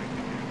 like,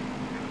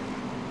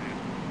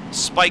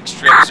 spike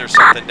strips or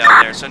something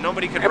down there, so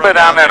nobody could run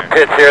down there.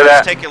 Pits here.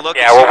 Let's take a look.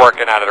 Yeah, we're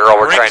working on it, Earl.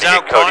 We're trying to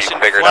out get Cody caution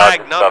figured out.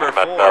 flag number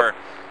 4.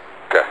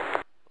 Okay.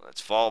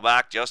 Let's fall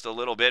back just a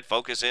little bit.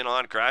 Focus in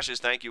on crashes.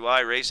 Thank you,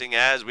 iRacing,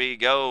 as we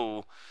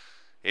go.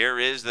 Here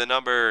is the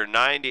number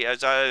 90.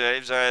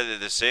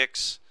 The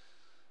 6.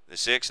 The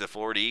 6, the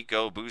Ford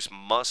EcoBoost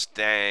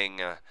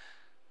Mustang.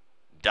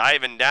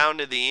 Diving down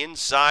to the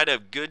inside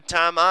of Good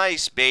Time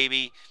Ice,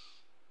 baby.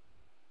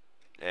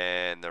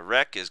 And the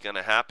wreck is going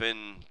to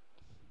happen.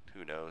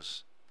 Who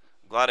knows?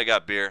 I'm glad I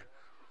got beer.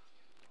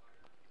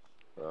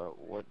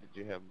 What did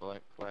you have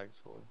black flags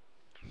for?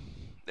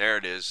 There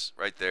it is,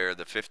 right there,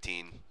 the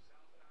 15.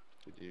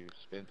 Did you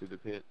spin through the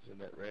pits in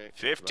that wreck?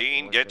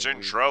 15 gets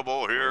in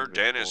trouble here.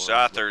 Dennis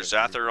Sather.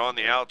 Sather on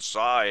the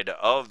outside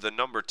of the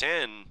number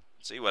 10.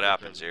 See what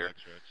happens here.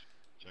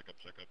 Check up,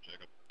 check up,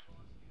 check up.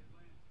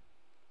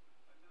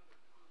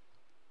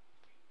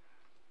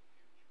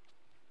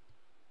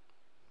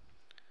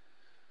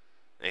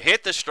 They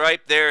hit the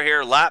stripe there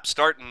here,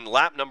 starting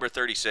lap number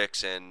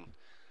 36, and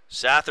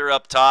Sather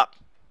up top,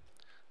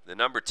 the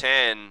number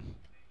 10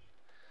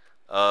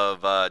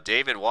 of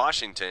David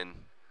Washington.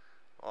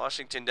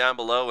 Washington down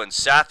below, and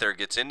Sather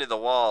gets into the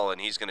wall, and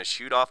he's going to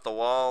shoot off the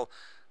wall,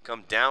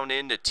 come down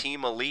into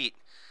Team Elite.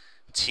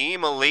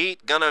 Team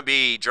Elite going to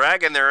be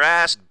dragging their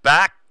ass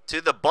back to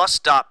the bus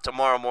stop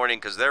tomorrow morning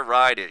because their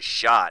ride is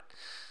shot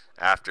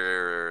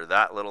after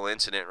that little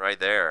incident right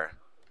there.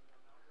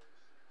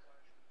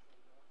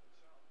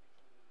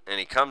 And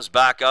he comes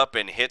back up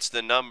and hits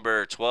the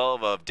number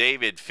 12 of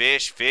David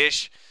Fish.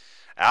 Fish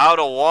out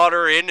of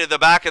water into the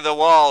back of the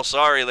wall.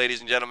 Sorry, ladies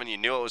and gentlemen, you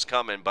knew it was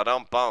coming. But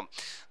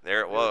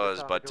there it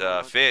was.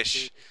 But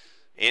Fish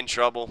in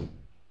trouble.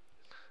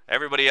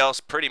 Everybody else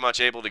pretty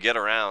much able to get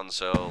around.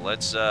 So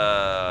let's,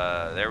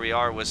 there we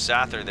are with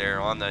Sather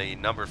there on the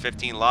number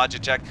 15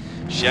 Logitech.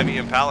 Chevy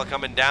Impala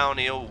coming down.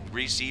 He'll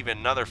receive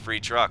another free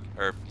truck.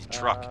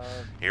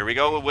 Here we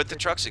go with the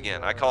trucks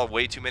again. I call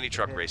way too many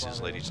truck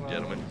races, ladies and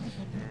gentlemen.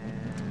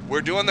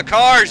 We're doing the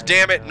cars,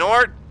 damn it,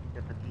 Nord.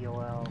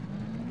 All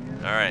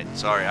right,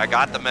 sorry, I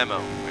got the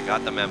memo. I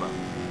got the memo.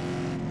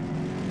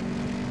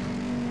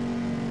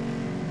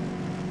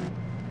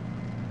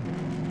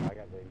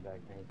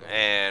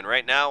 And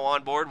right now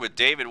on board with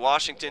David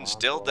Washington,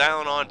 still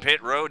down on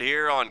pit road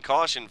here on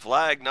caution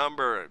flag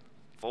number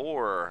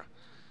 4.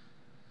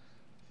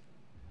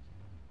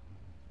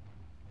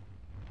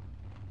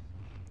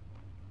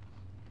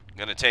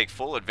 Going to take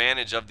full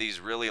advantage of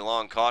these really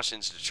long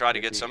cautions to try to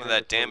get some of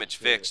that damage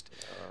fixed.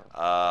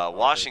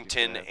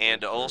 Washington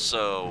and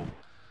also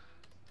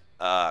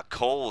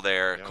Cole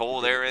there.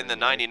 Cole there in the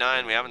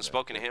 99. We haven't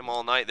spoken to him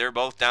all night. They're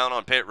both down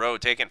on pit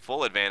road taking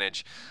full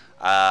advantage.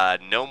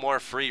 No more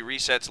free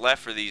resets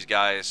left for these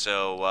guys,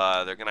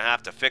 so they're going to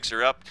have to fix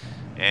her up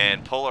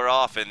and pull her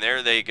off, and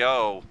there they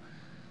go.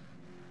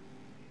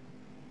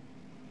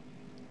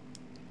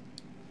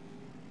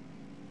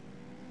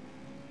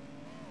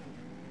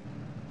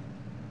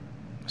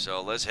 So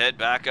let's head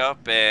back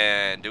up,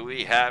 and do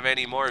we have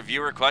any more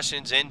viewer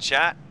questions in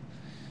chat?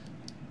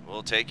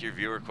 We'll take your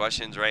viewer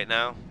questions right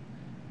now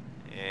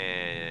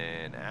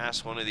and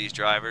ask one of these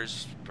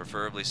drivers,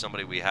 preferably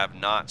somebody we have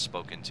not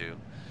spoken to,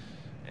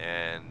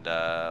 and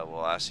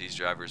we'll ask these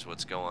drivers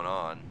what's going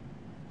on.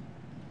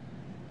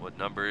 What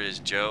number is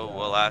Joe?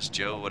 We'll ask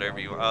Joe whatever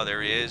you want. Oh,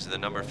 there he is, the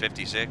number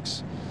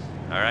 56.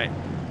 All right.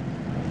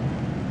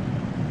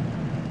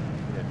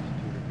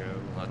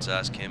 Let's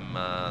ask him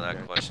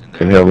that question there.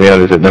 Can you help me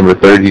out? Is it number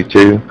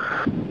 32?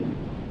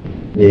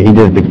 Yeah, he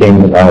just became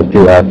 2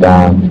 laps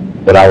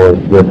down, but I was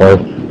with us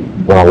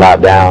when I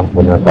lap down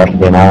when the first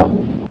came out.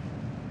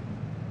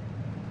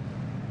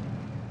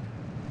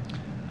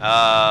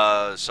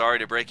 Sorry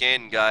to break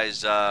in,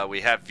 guys.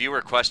 We have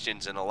viewer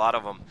questions, and a lot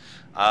of them.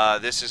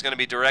 This is going to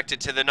be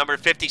directed to the number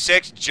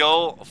 56,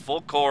 Joe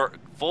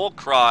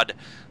Fulcrod.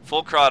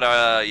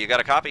 Fulcrod, you got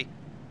a copy?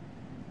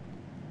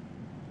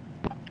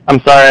 I'm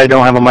sorry, I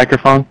don't have a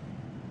microphone.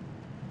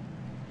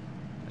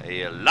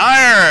 A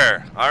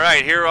liar! All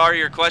right, here are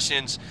your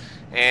questions.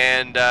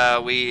 And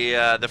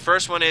the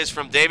first one is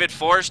from David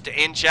Forst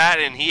in chat,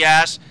 and he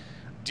asks,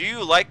 do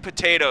you like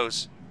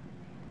potatoes?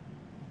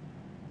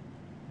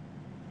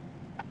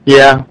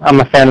 Yeah, I'm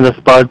a fan of the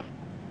Spud.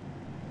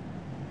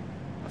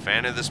 A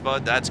fan of the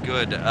Spud? That's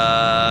good.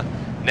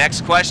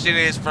 Next question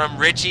is from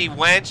Richie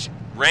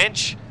Wrench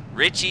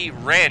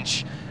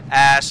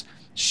asks,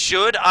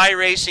 should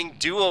iRacing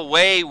do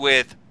away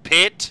with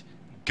pit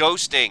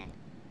ghosting?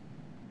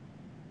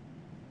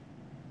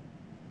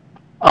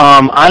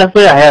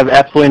 Honestly, I have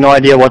absolutely no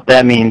idea what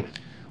that means.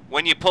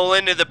 When you pull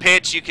into the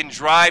pits, you can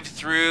drive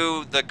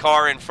through the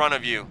car in front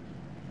of you.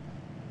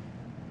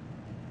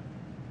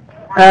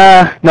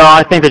 No,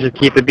 I think they should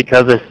keep it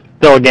because it's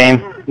still a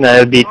game. It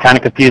would be kind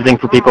of confusing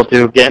for people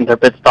to get in their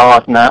pit stall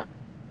and that.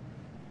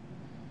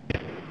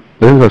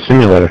 This is a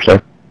simulator,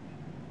 sir.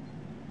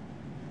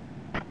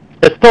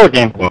 It's still a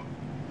game. All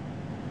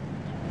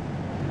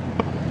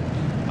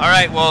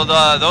right, well,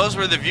 those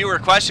were the viewer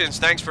questions.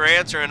 Thanks for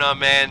answering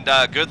them, and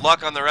good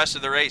luck on the rest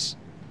of the race.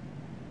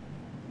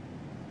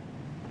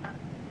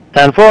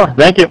 10-4,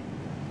 thank you.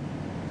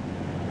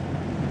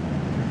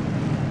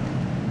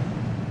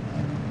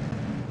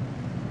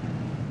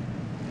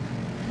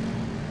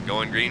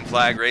 Going green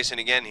flag racing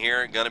again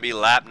here. Going to be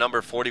lap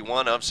number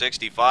 41 of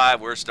 65.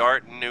 We're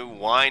starting to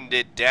wind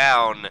it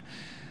down.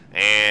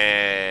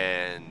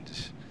 And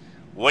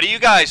what do you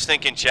guys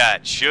think in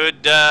chat?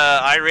 Should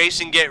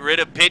iRacing get rid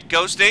of pit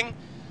ghosting?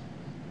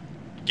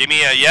 Give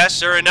me a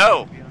yes or a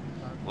no.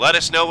 Let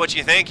us know what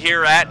you think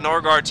here at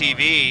Norgar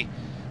TV.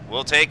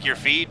 We'll take your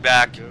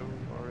feedback. Go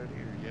already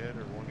or yet,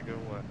 or want to go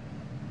what?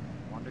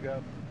 Want to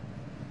go?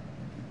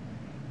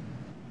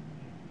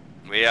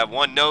 We have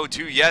 1 no,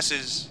 2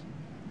 yeses.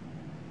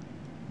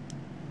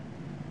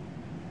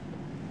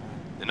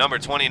 The number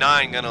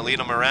 29 going to lead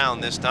them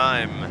around this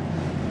time.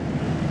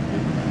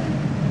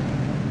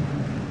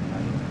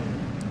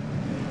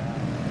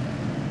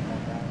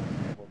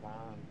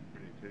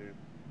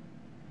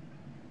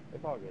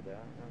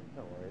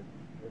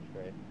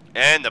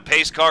 And the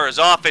pace car is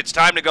off. It's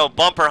time to go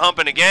bumper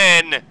humping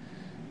again.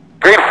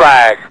 Green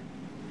flag.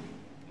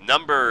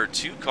 Number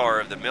 2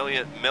 car of the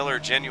Miller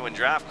Genuine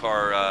Draft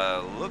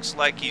car looks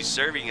like he's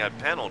serving a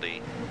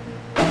penalty.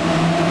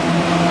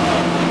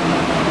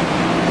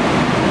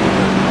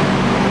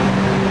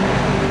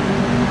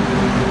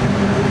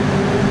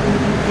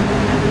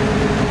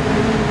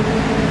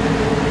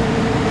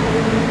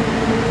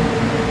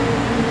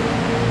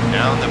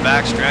 Down the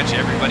backstretch,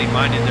 everybody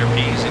minding their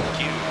P's and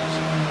Q's.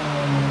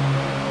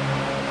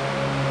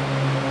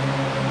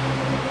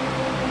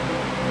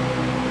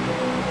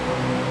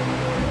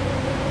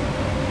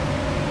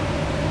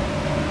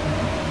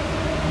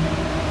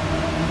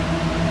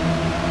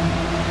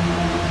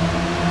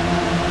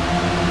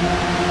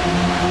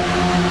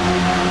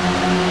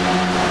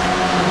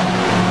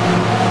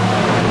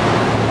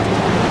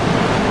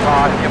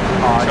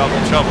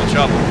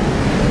 Trouble.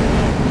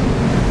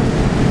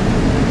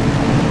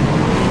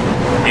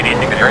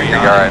 Anything to drink?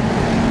 All right.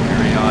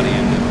 Mariotti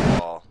into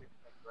the wall.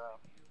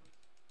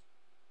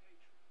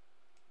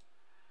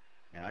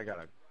 And I got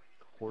a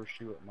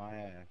horseshoe at my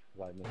ass.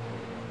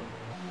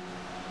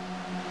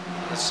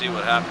 Let's see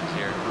what happens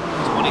here.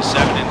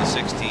 27 into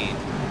 16,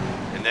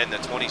 and then the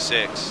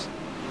 26.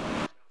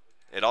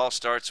 It all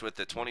starts with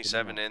the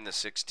 27 and the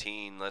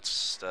 16.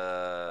 Let's,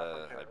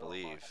 I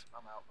believe.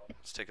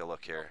 Let's take a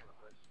look here.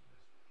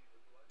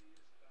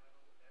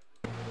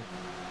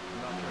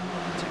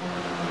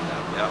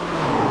 Yep.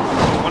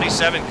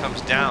 27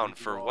 comes down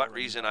for what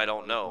reason, I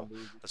don't know.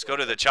 Let's go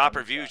to the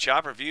chopper view.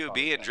 Chopper view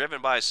being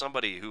driven by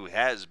somebody who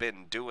has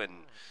been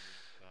doing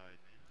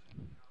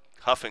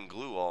huff and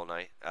glue all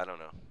night. I don't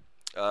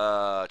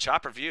know.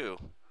 Chopper view.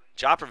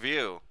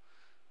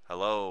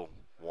 Hello.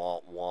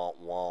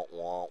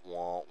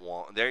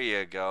 There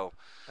you go.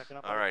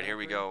 All right, here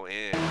we go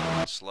in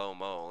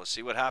slow-mo. Let's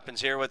see what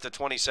happens here with the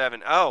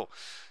 27. Oh,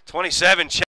 27.